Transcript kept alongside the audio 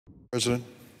President.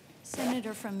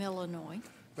 Senator from Illinois.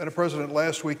 Madam President,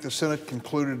 last week the Senate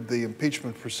concluded the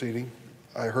impeachment proceeding.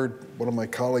 I heard one of my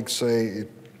colleagues say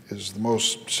it is the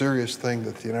most serious thing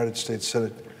that the United States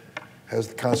Senate has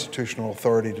the constitutional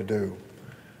authority to do.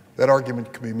 That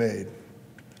argument can be made,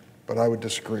 but I would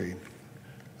disagree.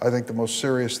 I think the most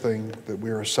serious thing that we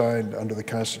are assigned under the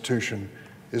Constitution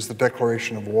is the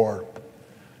declaration of war.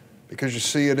 Because you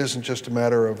see, it isn't just a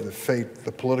matter of the fate,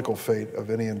 the political fate of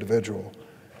any individual.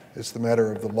 It's the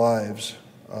matter of the lives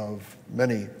of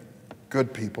many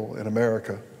good people in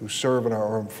America who serve in our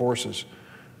armed forces,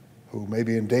 who may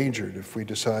be endangered if we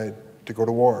decide to go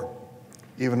to war.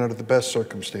 Even under the best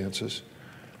circumstances,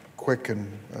 quick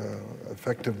and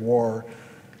effective war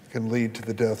can lead to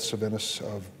the deaths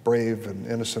of brave and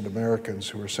innocent Americans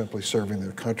who are simply serving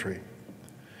their country.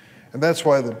 And that's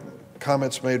why the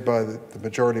comments made by the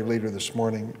majority leader this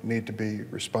morning need to be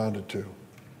responded to.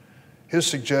 His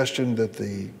suggestion that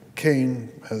the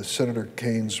Senator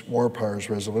Kane's War Powers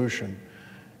resolution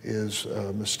is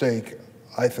a mistake,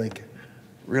 I think,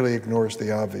 really ignores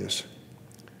the obvious.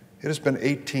 It has been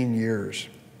 18 years,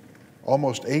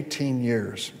 almost 18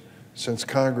 years, since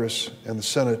Congress and the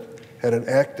Senate had an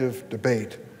active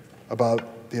debate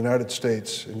about the United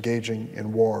States engaging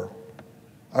in war.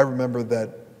 I remember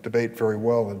that debate very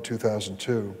well in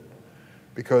 2002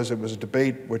 because it was a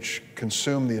debate which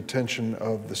consumed the attention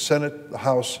of the Senate, the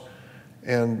House,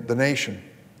 and the nation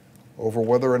over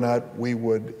whether or not we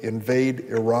would invade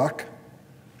Iraq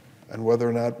and whether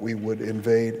or not we would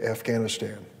invade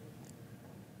Afghanistan.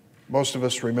 Most of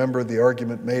us remember the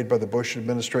argument made by the Bush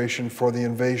administration for the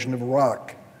invasion of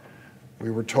Iraq.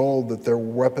 We were told that there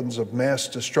were weapons of mass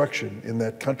destruction in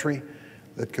that country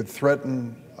that could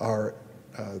threaten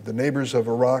the neighbors of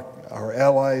Iraq, our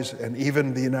allies, and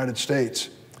even the United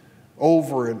States.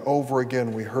 Over and over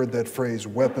again, we heard that phrase,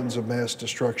 weapons of mass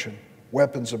destruction,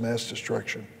 weapons of mass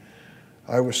destruction.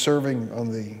 I was serving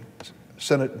on the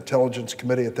Senate Intelligence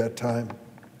Committee at that time.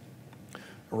 I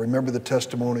remember the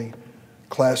testimony,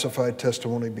 classified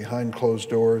testimony behind closed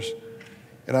doors,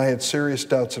 and I had serious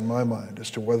doubts in my mind as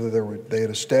to whether they had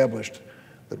established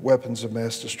that weapons of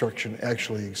mass destruction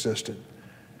actually existed,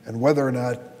 and whether or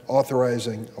not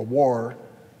authorizing a war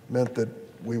meant that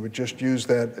we would just use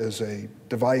that as a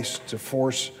device to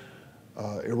force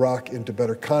Iraq into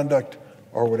better conduct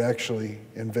or would actually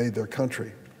invade their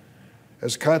country.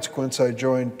 As a consequence, I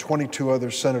joined 22 other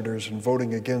senators in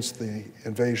voting against the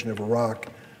invasion of Iraq,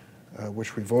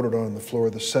 which we voted on the floor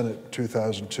of the Senate in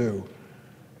 2002.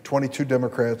 22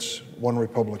 Democrats, 1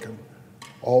 Republican,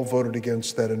 all voted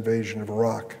against that invasion of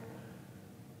Iraq.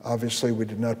 Obviously, we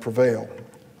did not prevail.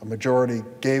 A majority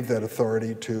gave that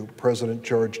authority to President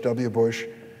George W. Bush,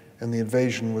 and the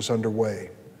invasion was underway.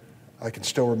 I can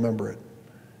still remember it.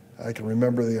 I can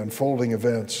remember the unfolding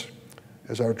events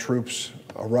as our troops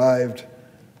arrived,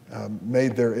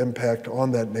 made their impact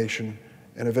on that nation,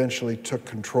 and eventually took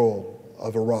control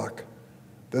of Iraq.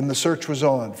 Then the search was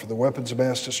on for the weapons of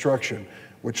mass destruction,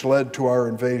 which led to our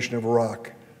invasion of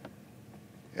Iraq.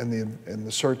 And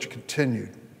the search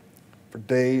continued for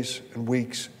days and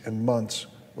weeks and months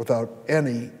without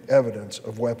any evidence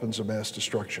of weapons of mass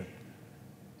destruction.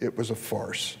 It was a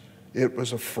farce. It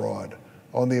was a fraud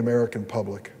on the American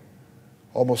public.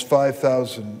 Almost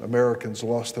 5,000 Americans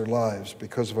lost their lives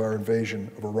because of our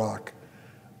invasion of Iraq.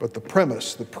 But the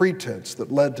premise, the pretense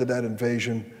that led to that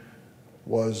invasion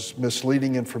was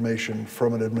misleading information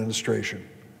from an administration.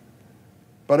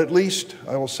 But at least,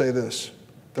 I will say this,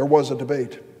 there was a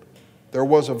debate. There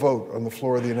was a vote on the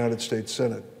floor of the United States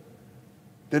Senate.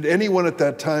 Did anyone at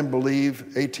that time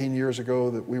believe 18 years ago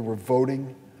that we were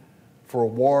voting for a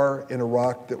war in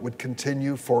Iraq that would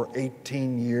continue for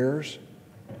 18 years?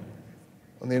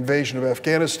 On the invasion of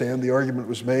Afghanistan, the argument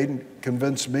was made and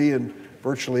convinced me and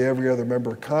virtually every other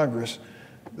member of Congress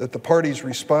that the parties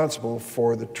responsible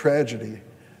for the tragedy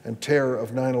and terror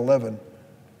of 9/11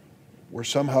 were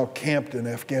somehow camped in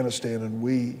Afghanistan and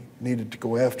we needed to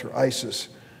go after ISIS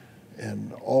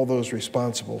and all those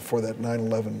responsible for that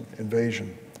 9/11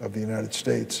 invasion of the United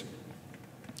States.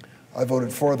 I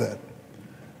voted for that.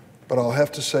 But I'll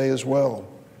have to say as well,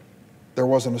 there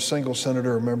wasn't a single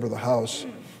senator or member of the House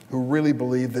who really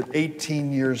believed that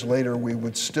 18 years later we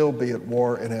would still be at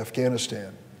war in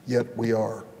Afghanistan, yet we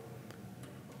are.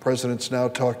 The President's now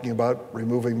talking about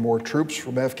removing more troops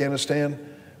from Afghanistan.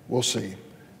 We'll see.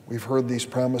 We've heard these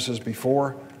promises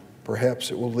before. Perhaps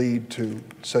it will lead to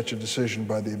such a decision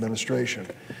by the administration.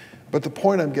 But the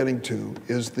point I'm getting to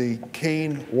is the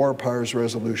Kane War Powers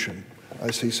resolution. I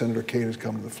see Senator Kane has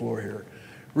come to the floor here.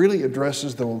 Really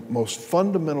addresses the most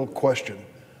fundamental question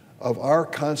of our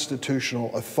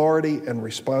constitutional authority and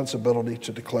responsibility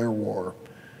to declare war.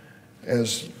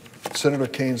 As Senator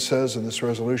Kaine says in this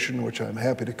resolution, which I'm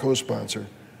happy to co-sponsor,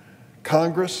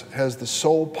 Congress has the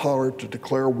sole power to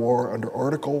declare war under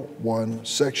Article 1,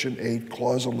 Section 8,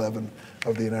 Clause 11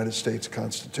 of the United States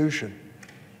Constitution.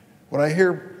 When I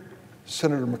hear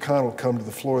Senator McConnell come to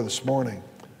the floor this morning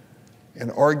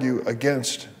and argue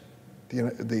against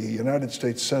the United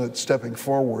States Senate stepping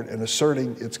forward and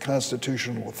asserting its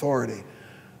constitutional authority,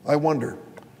 I wonder,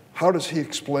 how does he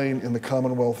explain in the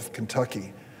Commonwealth of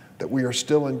Kentucky that we are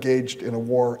still engaged in a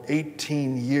war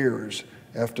 18 years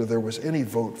after there was any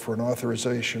vote for an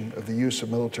authorization of the use of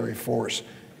military force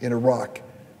in Iraq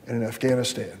and in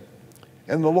Afghanistan?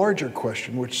 And the larger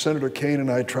question, which Senator Kaine and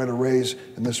I try to raise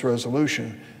in this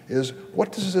resolution, is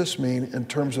what does this mean in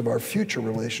terms of our future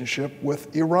relationship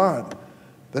with Iran,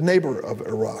 the neighbor of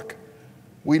Iraq?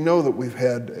 We know that we've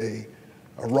had a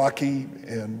rocky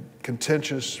and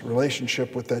contentious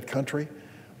relationship with that country.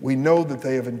 We know that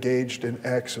they have engaged in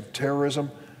acts of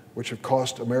terrorism which have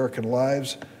cost American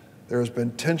lives. There has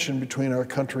been tension between our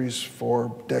countries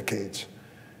for decades.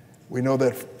 We know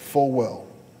that full well.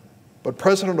 But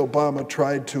President Obama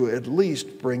tried to at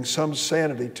least bring some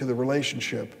sanity to the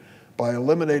relationship by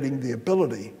eliminating the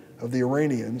ability of the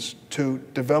Iranians to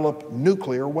develop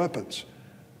nuclear weapons.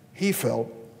 He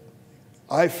felt,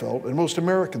 I felt, and most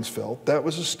Americans felt that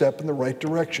was a step in the right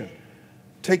direction.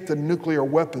 Take the nuclear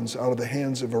weapons out of the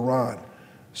hands of Iran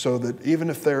so that even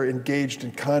if they're engaged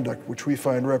in conduct which we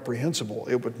find reprehensible,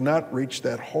 it would not reach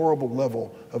that horrible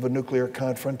level of a nuclear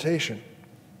confrontation.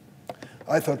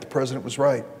 I thought the president was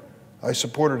right. I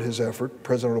supported his effort,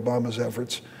 President Obama's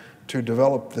efforts, to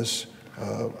develop this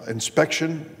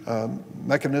inspection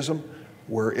mechanism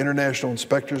where international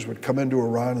inspectors would come into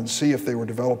Iran and see if they were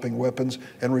developing weapons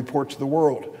and report to the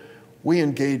world. We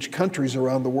engage countries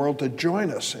around the world to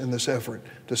join us in this effort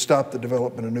to stop the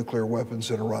development of nuclear weapons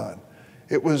in Iran.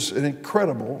 It was an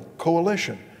incredible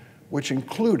coalition, which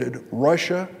included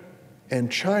Russia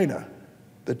and China,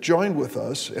 that joined with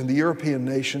us and the European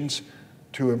nations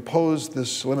to impose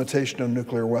this limitation on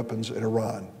nuclear weapons in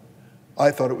Iran. I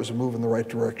thought it was a move in the right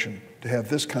direction to have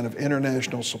this kind of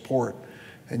international support.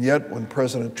 And yet, when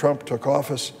President Trump took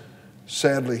office,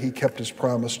 sadly, he kept his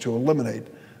promise to eliminate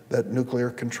that nuclear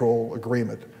control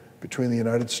agreement between the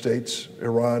United States,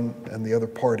 Iran, and the other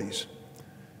parties.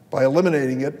 By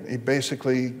eliminating it, he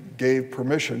basically gave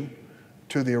permission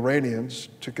to the Iranians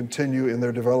to continue in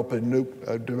their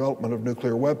development of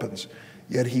nuclear weapons.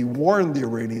 Yet he warned the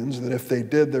Iranians that if they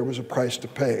did, there was a price to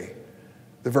pay.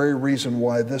 The very reason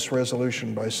why this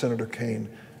resolution by Senator Kaine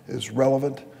is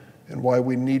relevant and why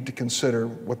we need to consider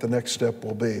what the next step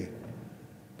will be.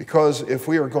 Because if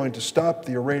we are going to stop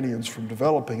the Iranians from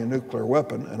developing a nuclear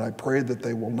weapon, and I pray that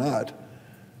they will not,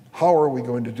 how are we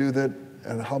going to do that,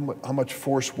 and how much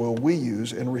force will we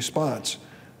use in response?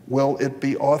 Will it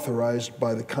be authorized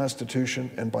by the Constitution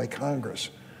and by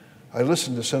Congress? I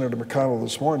listened to Senator McConnell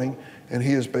this morning, and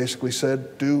he has basically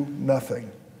said, do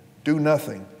nothing. Do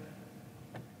nothing.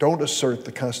 Don't assert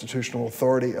the constitutional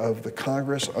authority of the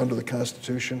Congress under the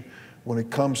Constitution when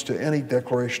it comes to any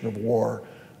declaration of war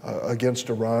against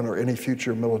Iran or any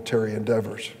future military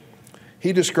endeavors.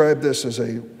 He described this as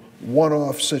a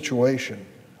one-off situation,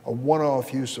 a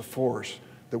one-off use of force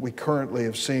that we currently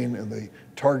have seen in the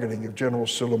targeting of General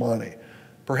Soleimani.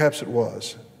 Perhaps it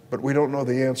was, but we don't know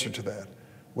the answer to that.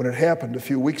 When it happened a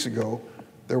few weeks ago,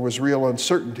 there was real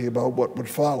uncertainty about what would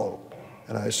follow,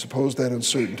 and I suppose that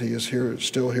uncertainty is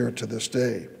still here to this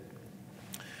day.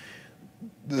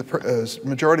 The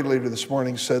Majority Leader this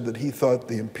morning said that he thought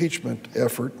the impeachment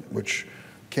effort, which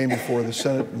came before the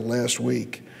Senate last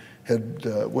week,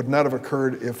 would not have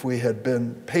occurred if we had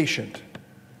been patient.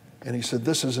 And he said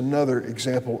this is another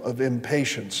example of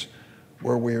impatience,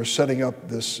 where we are setting up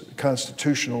this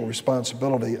constitutional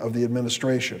responsibility of the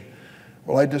administration.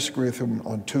 Well, I disagree with him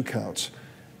on two counts.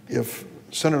 If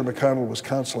Senator McConnell was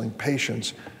counseling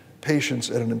patience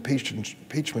at an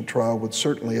impeachment trial would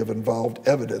certainly have involved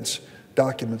evidence,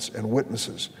 documents, and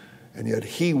witnesses. And yet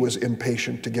he was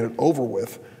impatient to get it over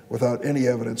with without any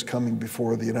evidence coming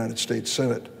before the United States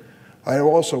Senate. I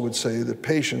also would say that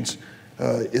patience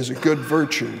is a good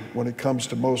virtue when it comes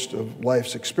to most of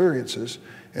life's experiences,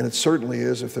 and it certainly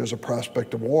is if there's a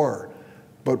prospect of war.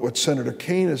 But what Senator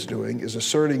Kaine is doing is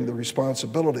asserting the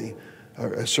responsibility,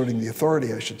 asserting the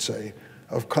authority, I should say,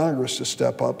 of Congress to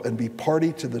step up and be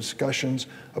party to the discussions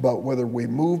about whether we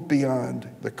move beyond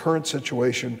the current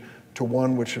situation to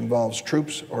one which involves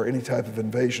troops or any type of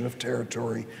invasion of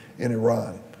territory in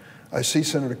Iran. I see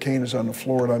Senator Kaine is on the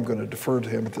floor, and I'm going to defer to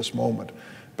him at this moment.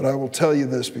 But I will tell you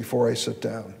this before I sit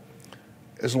down.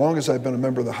 As long as I've been a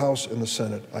member of the House and the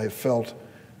Senate, I have felt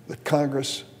that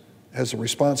Congress has a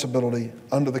responsibility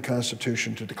under the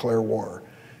Constitution to declare war.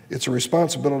 It's a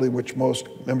responsibility which most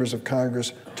members of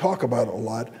Congress talk about a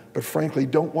lot, but frankly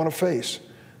don't want to face.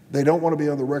 They don't want to be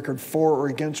on the record for or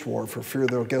against war for fear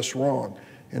they'll guess wrong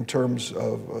in terms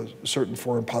of a certain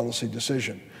foreign policy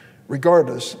decision.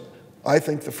 Regardless, I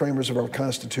think the framers of our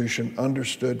Constitution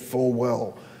understood full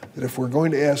well that if we're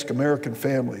going to ask American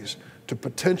families to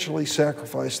potentially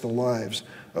sacrifice the lives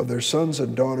of their sons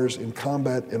and daughters in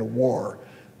combat in a war,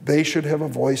 they should have a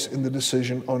voice in the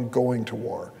decision on going to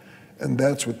war. And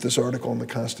that's what this article in the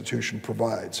Constitution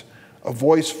provides. A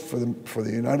voice for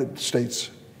the United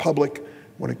States public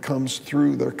when it comes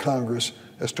through their Congress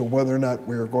as to whether or not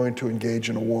we are going to engage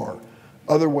in a war.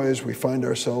 Otherwise, we find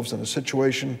ourselves in a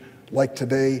situation like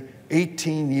today,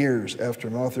 18 years after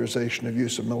an authorization of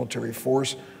use of military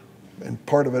force, and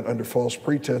part of it under false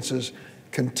pretenses,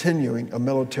 continuing a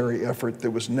military effort that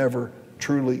was never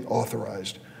truly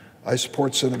authorized. I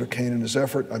support Senator Kaine in his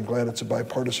effort. I'm glad it's a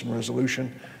bipartisan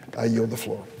resolution. I yield the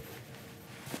floor.